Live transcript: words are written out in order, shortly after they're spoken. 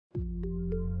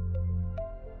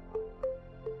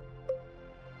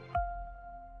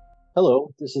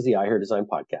Hello, this is the I Hear Design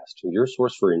podcast, your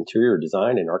source for interior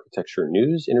design and architecture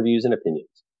news, interviews, and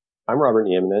opinions. I'm Robert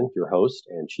Nieminen, your host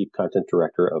and Chief Content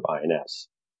Director of INS.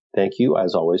 Thank you,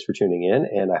 as always, for tuning in,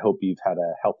 and I hope you've had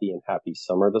a healthy and happy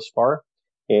summer thus far,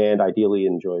 and ideally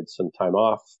enjoyed some time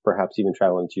off, perhaps even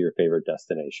traveling to your favorite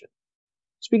destination.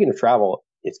 Speaking of travel,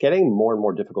 it's getting more and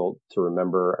more difficult to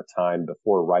remember a time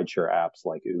before rideshare apps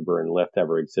like Uber and Lyft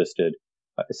ever existed,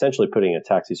 essentially putting a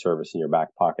taxi service in your back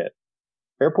pocket.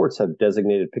 Airports have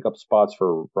designated pickup spots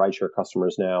for rideshare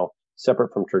customers now,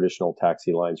 separate from traditional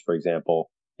taxi lines, for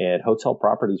example, and hotel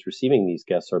properties receiving these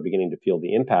guests are beginning to feel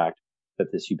the impact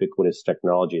that this ubiquitous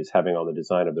technology is having on the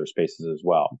design of their spaces as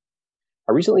well.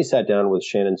 I recently sat down with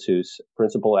Shannon Seuss,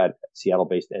 principal at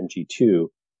Seattle-based MG2, to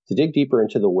dig deeper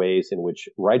into the ways in which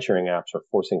ride-sharing apps are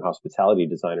forcing hospitality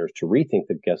designers to rethink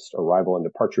the guest arrival and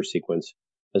departure sequence,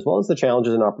 as well as the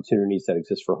challenges and opportunities that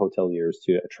exist for hoteliers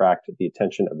to attract the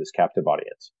attention of this captive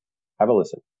audience. Have a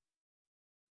listen.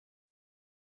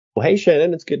 Well, hey,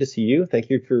 Shannon, it's good to see you. Thank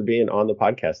you for being on the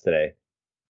podcast today.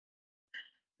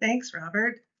 Thanks,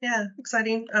 Robert. Yeah,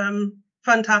 exciting,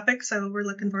 fun topic. So we're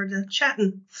looking forward to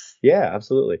chatting. Yeah,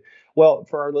 absolutely. Well,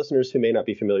 for our listeners who may not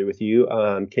be familiar with you,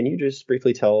 can you just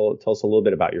briefly tell us a little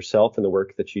bit about yourself and the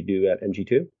work that you do at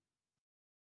MG2?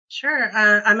 Sure.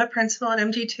 I'm a principal at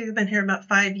MG2. Been here about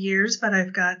 5 years, but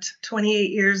I've got 28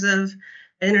 years of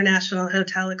international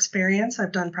hotel experience.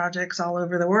 I've done projects all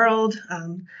over the world,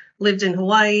 lived in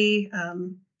Hawaii.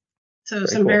 So Very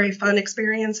some cool. very fun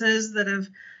experiences that have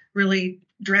really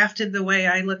drafted the way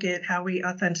I look at how we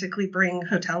authentically bring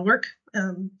hotel work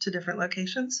to different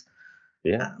locations.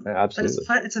 Yeah, But it's absolutely.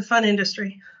 fun. It's a fun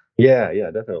industry. Yeah,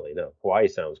 definitely. No, Hawaii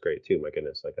sounds great too. My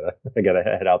goodness, I gotta I gotta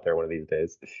head out there one of these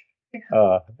days.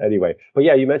 Anyway, but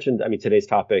yeah, you mentioned, I mean, today's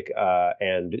topic,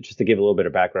 and just to give a little bit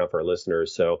of background for our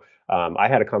listeners. So, I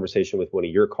had a conversation with one of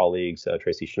your colleagues,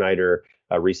 Tracy Schneider,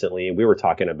 recently, and we were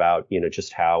talking about,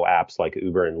 just how apps like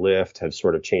Uber and Lyft have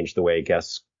sort of changed the way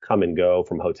guests come and go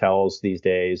from hotels these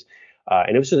days.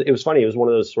 And it was funny. It was one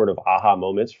of those sort of aha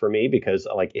moments for me because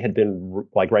like it had been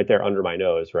like right there under my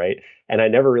nose, right? And I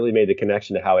never really made the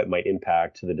connection to how it might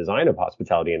impact the design of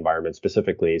hospitality environments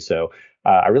specifically. So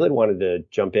I really wanted to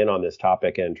jump in on this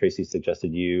topic, and Tracy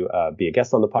suggested you be a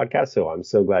guest on the podcast. So I'm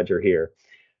so glad you're here.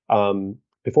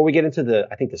 Before we get into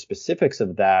I think the specifics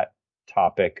of that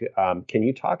topic, can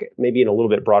you talk maybe in a little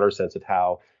bit broader sense of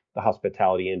how the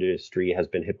hospitality industry has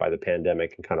been hit by the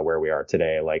pandemic and kind of where we are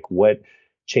today? Like, what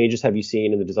changes have you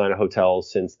seen in the design of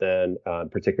hotels since then,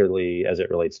 particularly as it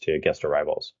relates to guest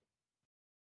arrivals?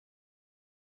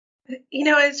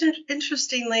 It's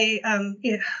interestingly,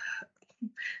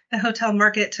 the hotel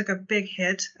market took a big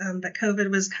hit, but COVID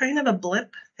was kind of a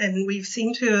blip, and we've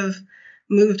seemed to have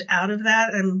moved out of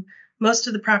that. And most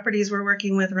of the properties we're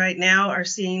working with right now are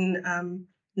seeing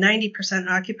 90%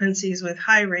 occupancies with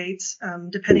high rates,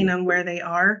 depending Hmm. on where they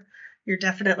are. You're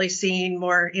definitely seeing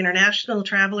more international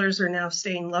travelers are now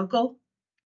staying local.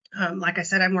 Like I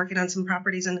said, I'm working on some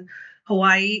properties in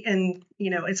Hawaii, and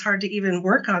it's hard to even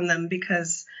work on them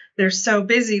because they're so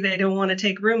busy. They don't want to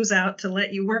take rooms out to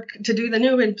let you work to do the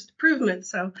new improvements.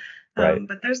 So, Right.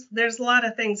 but there's a lot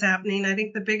of things happening. I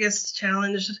think the biggest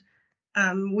challenge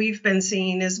we've been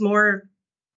seeing is more.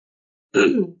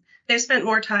 They've spent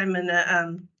more time in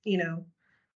the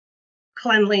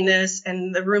cleanliness,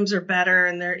 and the rooms are better,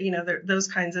 and they're those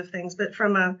kinds of things. But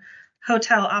from a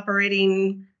hotel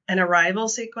operating an arrival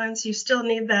sequence, you still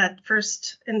need that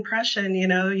first impression. You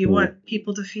Hmm. want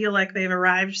people to feel like they've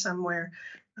arrived somewhere,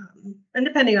 and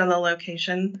depending on the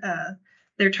location,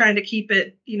 they're trying to keep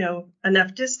it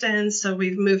enough distance, so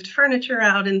we've moved furniture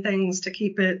out and things to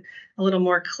keep it a little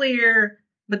more clear,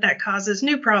 but that causes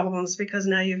new problems because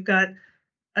now you've got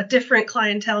a different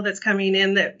clientele that's coming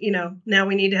in that, now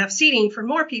we need to have seating for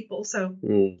more people. So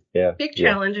Yeah, big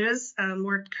yeah. challenges.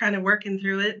 We're kind of working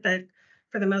through it, but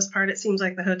for the most part, it seems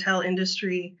like the hotel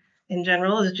industry in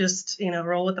general is just,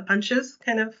 roll with the punches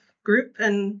kind of group.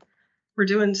 And we're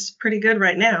doing pretty good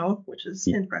right now, which is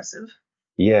impressive.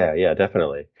 Yeah,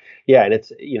 definitely. Yeah, and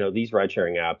it's, these ride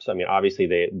sharing apps, I mean, obviously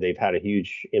they've had a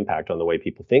huge impact on the way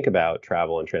people think about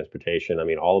travel and transportation. I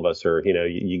mean, all of us are,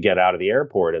 you get out of the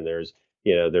airport and there's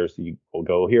you will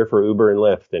go here for Uber and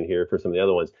Lyft and here for some of the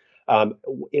other ones.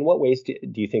 In what ways do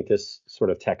you think this sort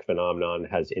of tech phenomenon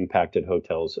has impacted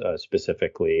hotels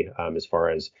specifically, as far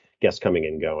as guests coming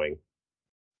and going?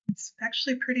 It's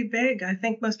actually pretty big. I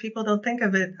think most people don't think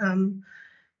of it.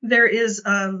 There is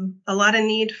a lot of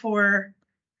need for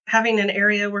having an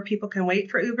area where people can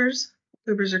wait for Ubers.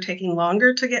 Ubers are taking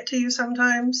longer to get to you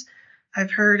sometimes.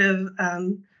 I've heard of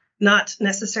not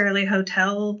necessarily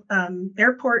hotel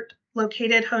airport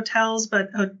located hotels,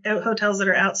 but hotels that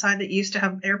are outside that used to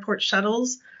have airport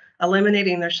shuttles,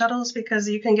 eliminating their shuttles because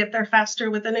you can get there faster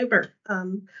with an Uber.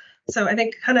 So I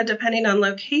think kind of depending on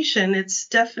location, it's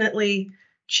definitely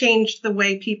changed the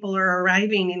way people are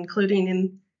arriving,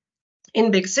 including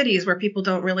in big cities where people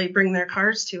don't really bring their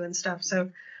cars to and stuff. So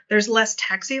there's less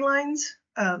taxi lines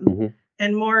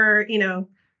and more,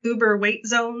 Uber wait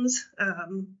zones.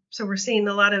 So we're seeing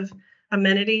a lot of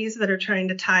amenities that are trying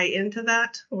to tie into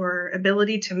that, or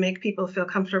ability to make people feel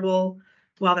comfortable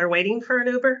while they're waiting for an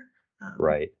Uber.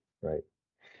 Right.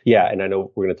 Yeah, and I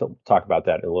know we're going to talk about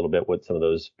that in a little bit. What some of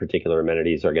those particular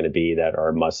amenities are going to be that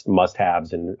are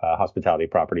must-haves in hospitality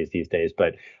properties these days.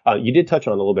 But you did touch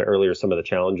on a little bit earlier some of the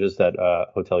challenges that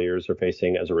hoteliers are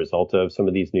facing as a result of some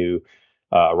of these new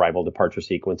arrival departure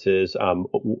sequences.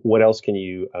 What else can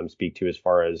you speak to as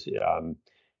far as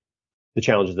the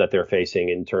challenges that they're facing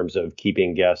in terms of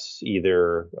keeping guests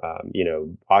either,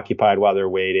 occupied while they're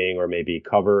waiting or maybe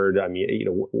covered? I mean,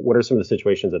 what are some of the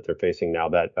situations that they're facing now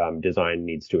that design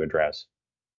needs to address?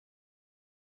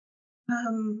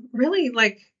 Really,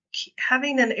 like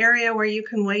having an area where you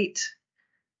can wait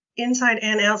inside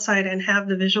and outside and have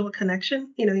the visual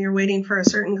connection. You're waiting for a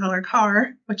certain color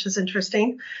car, which is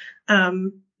interesting.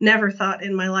 Never thought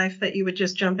in my life that you would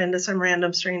just jump into some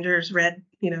random stranger's red,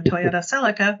 Toyota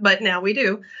Celica, but now we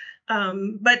do.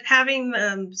 But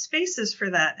having spaces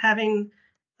for that, having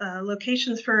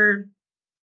locations for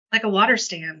like a water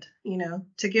stand,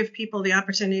 to give people the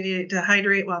opportunity to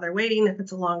hydrate while they're waiting if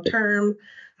it's a long term.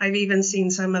 I've even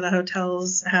seen some of the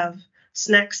hotels have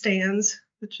snack stands,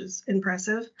 which is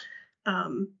impressive.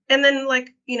 And then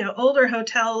older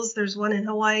hotels, there's one in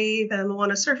Hawaii, the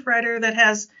Moana Surfrider, that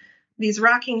has these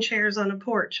rocking chairs on a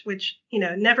porch, which,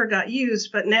 never got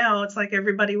used, but now it's like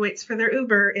everybody waits for their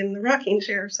Uber in the rocking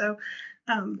chair. So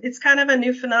it's kind of a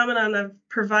new phenomenon of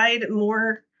provide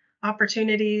more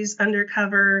opportunities,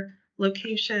 undercover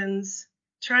locations,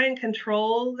 try and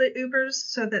control the Ubers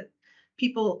so that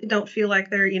people don't feel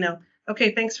like they're,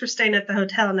 okay, thanks for staying at the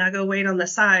hotel. Now go wait on the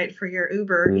side for your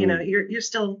Uber. You're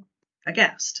still a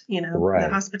guest, Right. The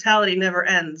hospitality never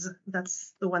ends.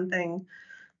 That's the one thing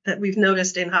that we've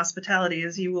noticed in hospitality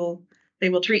is they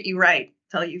will treat you right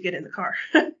till you get in the car.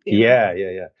 Yeah.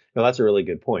 No, that's a really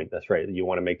good point. That's right. You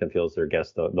want to make them feel as their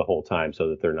guests the whole time so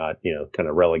that they're not, kind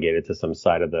of relegated to some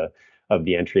side of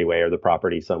the entryway or the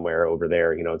property somewhere over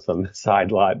there, some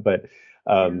side lot. But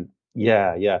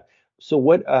yeah. So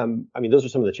what, I mean, those are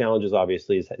some of the challenges,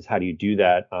 obviously, is how do you do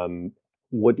that?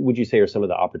 What would you say are some of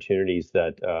the opportunities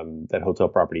that hotel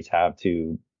properties have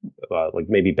to like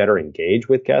maybe better engage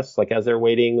with guests, like as they're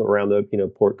waiting around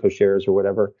the, port cocheres or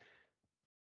whatever?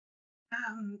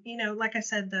 Like I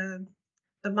said, the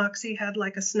Moxie had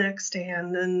like a snack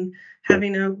stand, and Yeah.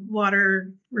 having a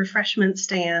water refreshment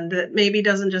stand that maybe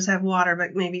doesn't just have water,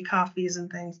 but maybe coffees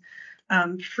and things.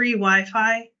 Free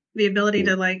Wi-Fi, the ability Mm.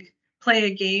 to like play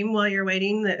a game while you're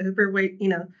waiting. The Uber wait,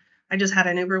 I just had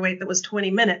an Uber wait that was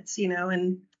 20 minutes,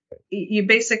 and you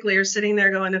basically are sitting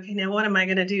there going, okay, now what am I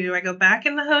going to do? Do I go back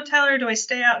in the hotel or do I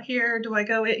stay out here? Do I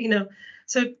go,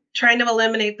 so trying to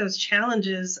eliminate those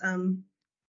challenges. And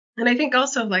I think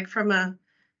also like from a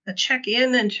check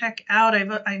in and check out,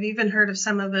 I've even heard of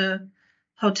some of the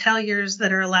hoteliers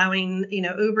that are allowing,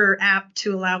 Uber app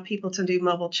to allow people to do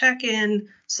mobile check-in,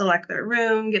 select their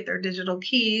room, get their digital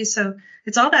keys. So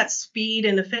it's all that speed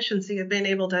and efficiency of being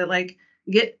able to like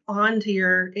get on to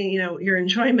your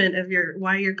enjoyment of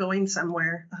why you're going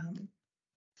somewhere.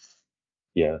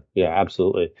 Yeah,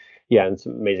 absolutely. Yeah, and it's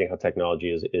amazing how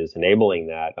technology is enabling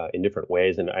that in different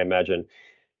ways. And I imagine,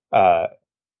 uh,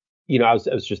 I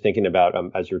was just thinking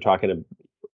about as you're talking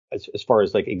as far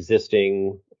as like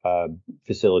existing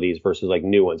facilities versus like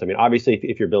new ones. I mean, obviously,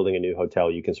 if you're building a new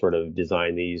hotel, you can sort of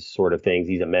design these sort of things,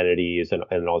 these amenities,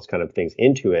 and all this kind of things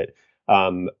into it.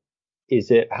 Um,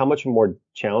 how much more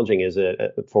challenging is it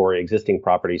for existing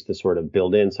properties to sort of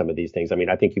build in some of these things? I mean,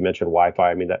 I think you mentioned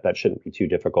Wi-Fi. I mean, that shouldn't be too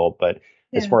difficult, but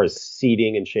as Yeah. far as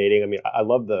seating and shading, I mean, I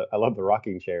love the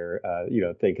rocking chair,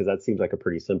 thing, because that seems like a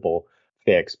pretty simple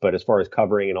fix. But as far as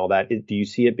covering and all that, do you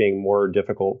see it being more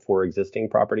difficult for existing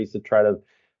properties to try to,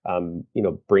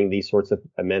 bring these sorts of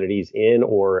amenities in,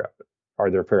 or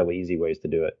are there fairly easy ways to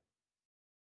do it?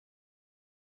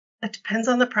 It depends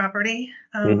on the property,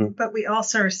 Hmm. but we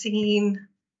also are seeing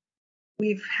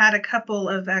we've had a couple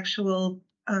of actual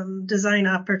design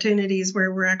opportunities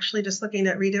where we're actually just looking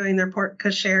at redoing their port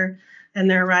cochere and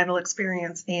their arrival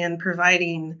experience and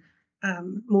providing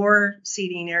more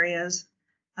seating areas,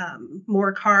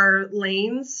 more car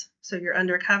lanes, so you're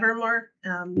undercover more.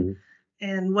 Hmm.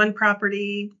 And one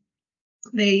property,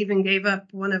 they even gave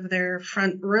up one of their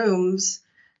front rooms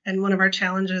And one of our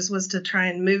challenges was to try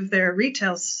and move their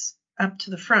up to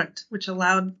the front, which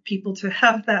allowed people to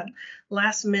have that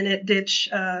last minute ditch.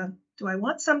 Do I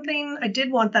want something? I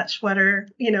did want that sweater,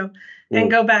 and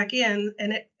go back in.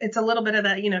 And it's a little bit of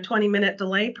that, 20-minute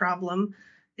delay problem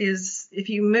is if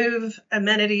you move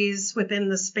amenities within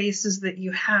the spaces that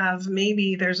you have,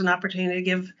 maybe there's an opportunity to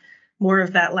give more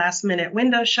of that last minute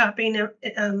window shopping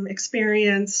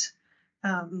experience,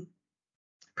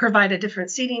 provide a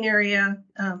different seating area,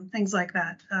 things like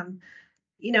that.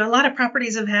 A lot of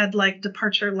properties have had like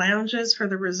departure lounges for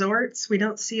the resorts. We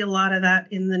don't see a lot of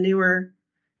that in the newer,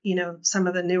 some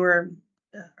of the newer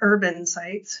urban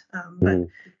sites. But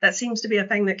that seems to be a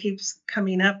thing that keeps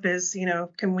coming up is,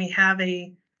 can we have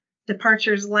a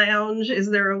departures lounge? Is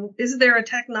there a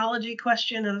technology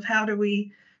question of how do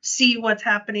we see what's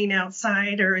happening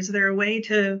outside, or is there a way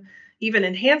to even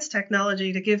enhance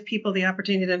technology to give people the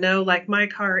opportunity to know, like, my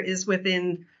car is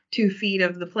within 2 feet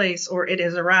of the place or it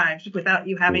has arrived without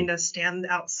you having to stand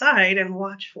outside and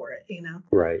watch for it,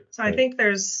 Right. So I think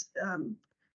there's a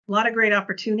lot of great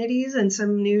opportunities and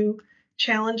some new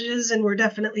challenges, and we're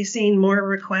definitely seeing more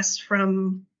requests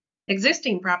from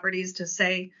existing properties to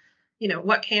say,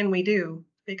 what can we do?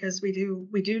 Because we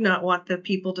do not want the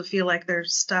people to feel like they're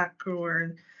stuck,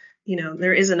 or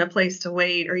there isn't a place to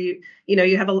wait, or you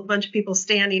have a bunch of people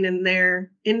standing in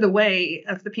the way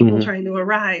of the people trying to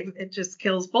arrive. It just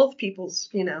kills both people's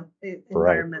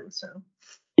environment. Right. So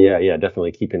yeah,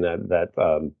 definitely keeping that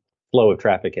flow of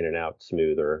traffic in and out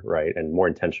smoother, right, and more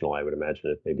intentional, I would imagine,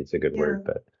 if maybe it's a good word,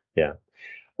 but yeah.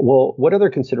 Well, what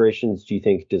other considerations do you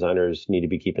think designers need to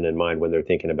be keeping in mind when they're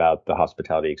thinking about the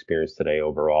hospitality experience today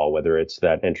overall, whether it's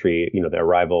that entry, the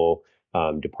arrival,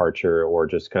 departure, or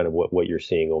just kind of what you're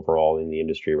seeing overall in the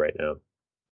industry right now?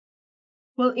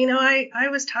 Well, I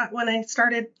was taught when I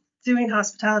started doing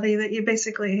hospitality that you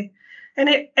basically, and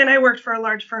I worked for a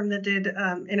large firm that did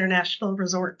international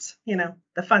resorts,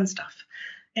 the fun stuff.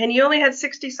 And you only had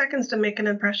 60 seconds to make an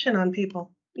impression on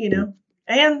people,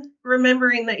 and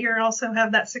remembering that you also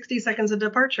have that 60 seconds of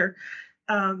departure.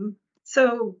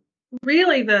 So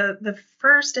really the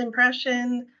first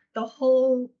impression, the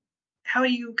whole, how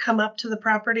you come up to the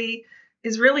property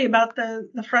is really about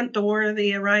the front door,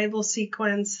 the arrival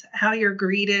sequence, how you're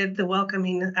greeted, the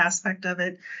welcoming aspect of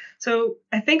it. So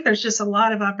I think there's just a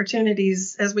lot of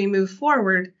opportunities as we move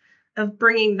forward of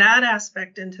bringing that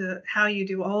aspect into how you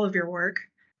do all of your work.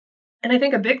 And I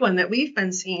think a big one that we've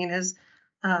been seeing is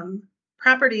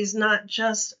properties not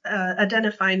just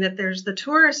identifying that there's the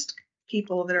tourist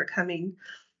people that are coming.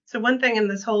 So one thing in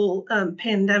this whole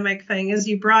pandemic thing is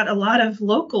you brought a lot of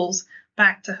locals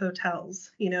back to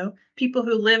hotels, people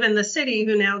who live in the city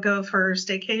who now go for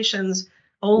staycations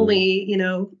only,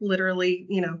 literally,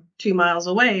 2 miles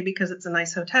away because it's a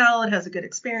nice hotel. It has a good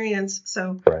experience.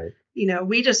 So, right.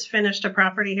 We just finished a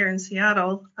property here in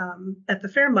Seattle at the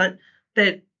Fairmont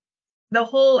that the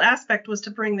whole aspect was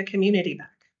to bring the community back.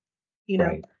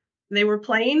 Right. They were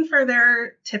playing for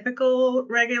their typical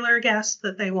regular guests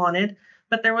that they wanted,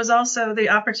 but there was also the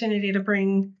opportunity to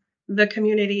bring the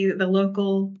community, the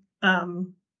local,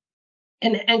 and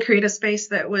create a space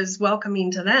that was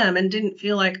welcoming to them and didn't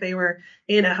feel like they were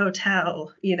in a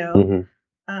hotel,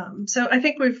 So I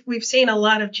think we've seen a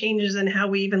lot of changes in how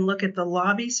we even look at the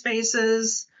lobby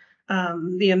spaces,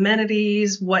 the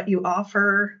amenities, what you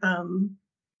offer,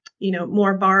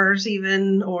 more bars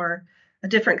even, or a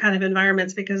different kind of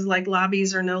environments, because like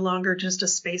lobbies are no longer just a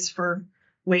space for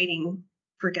waiting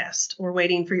for guests or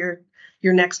waiting for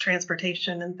your next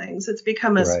transportation and things. It's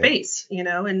become a space,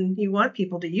 and you want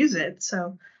people to use it.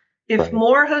 So if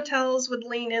more hotels would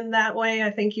lean in that way,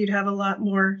 I think you'd have a lot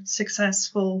more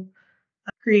successful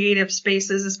creative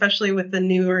spaces, especially with the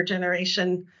newer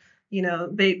generation.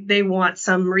 They want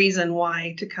some reason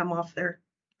why to come off their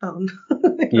phone.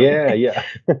 Yeah. Yeah,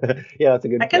 that's a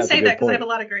good. I can say that because I point. have a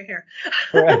lot of gray hair.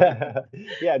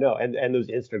 Yeah, no, and those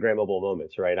Instagrammable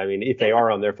moments, right? I mean, if they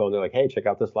are on their phone, they're like, "Hey, check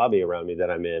out this lobby around me that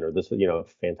I'm in, or this,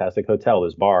 fantastic hotel,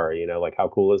 this bar, like how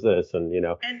cool is this?" And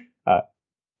and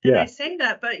I say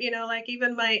that, but like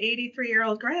even my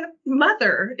 83-year-old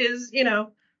grandmother is,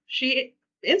 she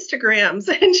Instagrams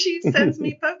and she sends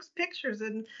me folks pictures,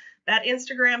 and that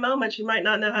Instagram moment, you might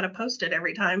not know how to post it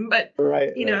every time, but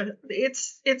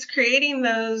it's creating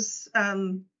those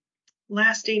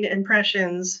lasting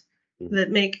impressions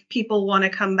that make people want to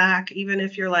come back, even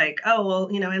if you're like, oh, well,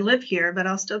 I live here, but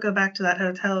I'll still go back to that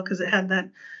hotel because it had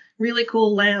that really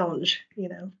cool lounge,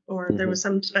 or there was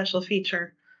some special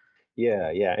feature.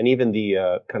 Yeah. And even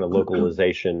the kind of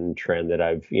localization trend that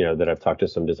I've talked to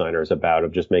some designers about,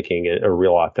 of just making it a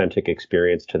real authentic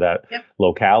experience to that Yep.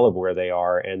 locale of where they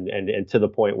are, and to the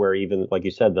point where, even like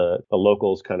you said, the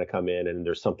locals kind of come in and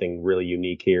there's something really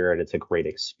unique here and it's a great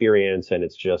experience, and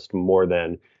it's just more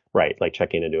than right, like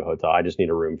checking into a hotel. I just need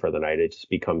a room for the night. It just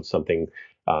becomes something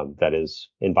that is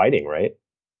inviting, right?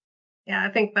 Yeah, I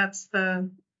think that's the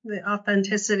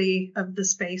authenticity of the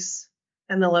space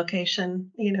and the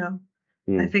location, you know.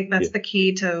 I Mm, think yeah. that's the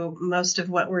key to most of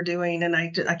what we're doing. And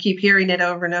I keep hearing it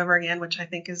over and over again, which I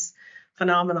think is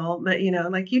phenomenal. But, you know,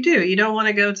 like you don't want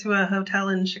to go to a hotel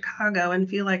in Chicago and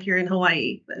feel like you're in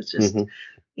Hawaii. It's just, Hmm.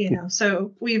 you know,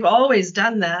 so we've always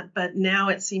done that. But now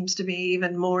it seems to be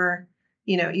even more,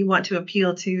 you know, you want to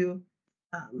appeal to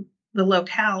the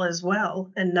locale as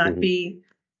well and not Hmm. be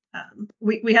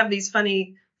we have these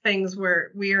funny things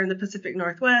where we are in the Pacific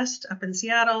Northwest up in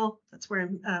Seattle. That's where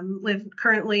I live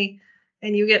currently.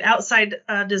 And you get outside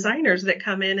designers that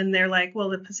come in and they're like, well,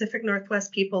 the Pacific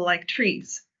Northwest people like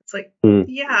trees. It's like, well, Mm,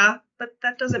 yeah, but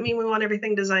that doesn't mean we want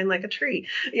everything designed like a tree,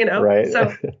 you know? right.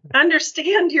 So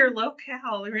understand your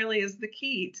locale really is the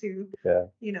key to, Yeah.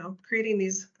 you know, creating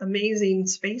these amazing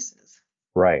spaces.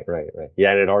 Right.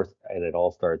 Yeah, and it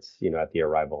all starts, at the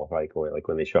arrival, like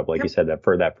when they show up, like you Yep. said, that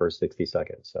for that first 60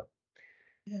 seconds. So,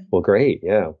 Yeah. well, great.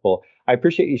 Yeah. Well, I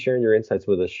appreciate you sharing your insights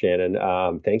with us, Shannon.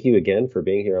 Thank you again for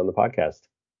being here on the podcast.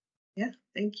 Yeah.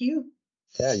 Thank you.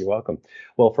 Yeah, you're welcome.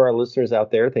 Well, for our listeners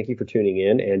out there, thank you for tuning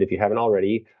in. And if you haven't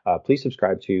already, please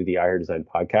subscribe to the I Hear Design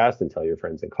podcast and tell your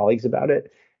friends and colleagues about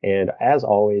it. And as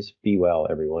always, be well,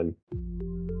 everyone.